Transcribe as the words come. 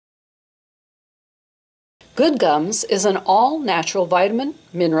Good Gums is an all-natural vitamin,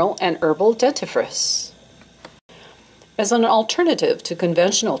 mineral, and herbal dentifrice. As an alternative to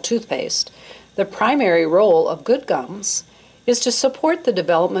conventional toothpaste, the primary role of Good Gums is to support the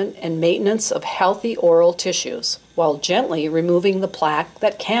development and maintenance of healthy oral tissues while gently removing the plaque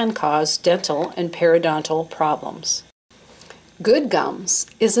that can cause dental and periodontal problems. Good Gums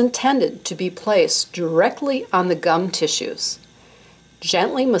is intended to be placed directly on the gum tissues.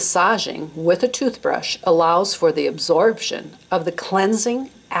 Gently massaging with a toothbrush allows for the absorption of the cleansing,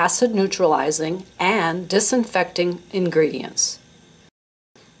 acid-neutralizing, and disinfecting ingredients.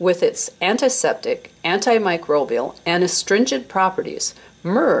 With its antiseptic, antimicrobial, and astringent properties,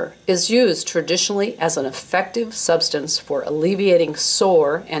 myrrh is used traditionally as an effective substance for alleviating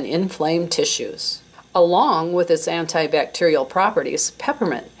sore and inflamed tissues. Along with its antibacterial properties,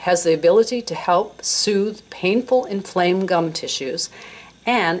 peppermint has the ability to help soothe painful inflamed gum tissues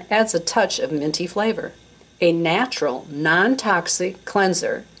and adds a touch of minty flavor. A natural, non-toxic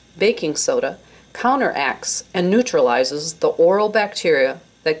cleanser, baking soda, counteracts and neutralizes the oral bacteria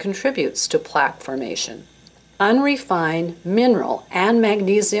that contributes to plaque formation. Unrefined, mineral, and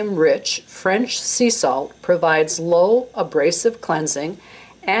magnesium-rich French sea salt provides low abrasive cleansing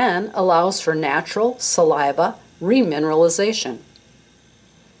and allows for natural saliva remineralization.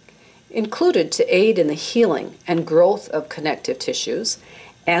 Included to aid in the healing and growth of connective tissues,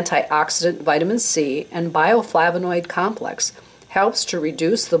 antioxidant vitamin C and bioflavonoid complex helps to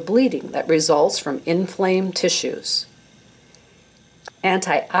reduce the bleeding that results from inflamed tissues.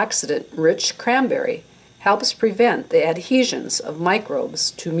 Antioxidant-rich cranberry helps prevent the adhesions of microbes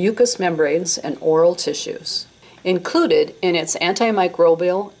to mucous membranes and oral tissues. Included in its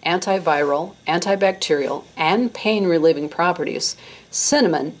antimicrobial, antiviral, antibacterial, and pain-relieving properties,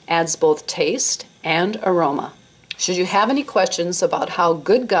 cinnamon adds both taste and aroma. Should you have any questions about how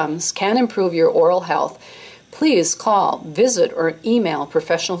Good Gums can improve your oral health, please call, visit, or email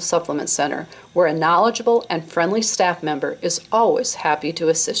Professional Supplement Center, where a knowledgeable and friendly staff member is always happy to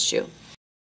assist you.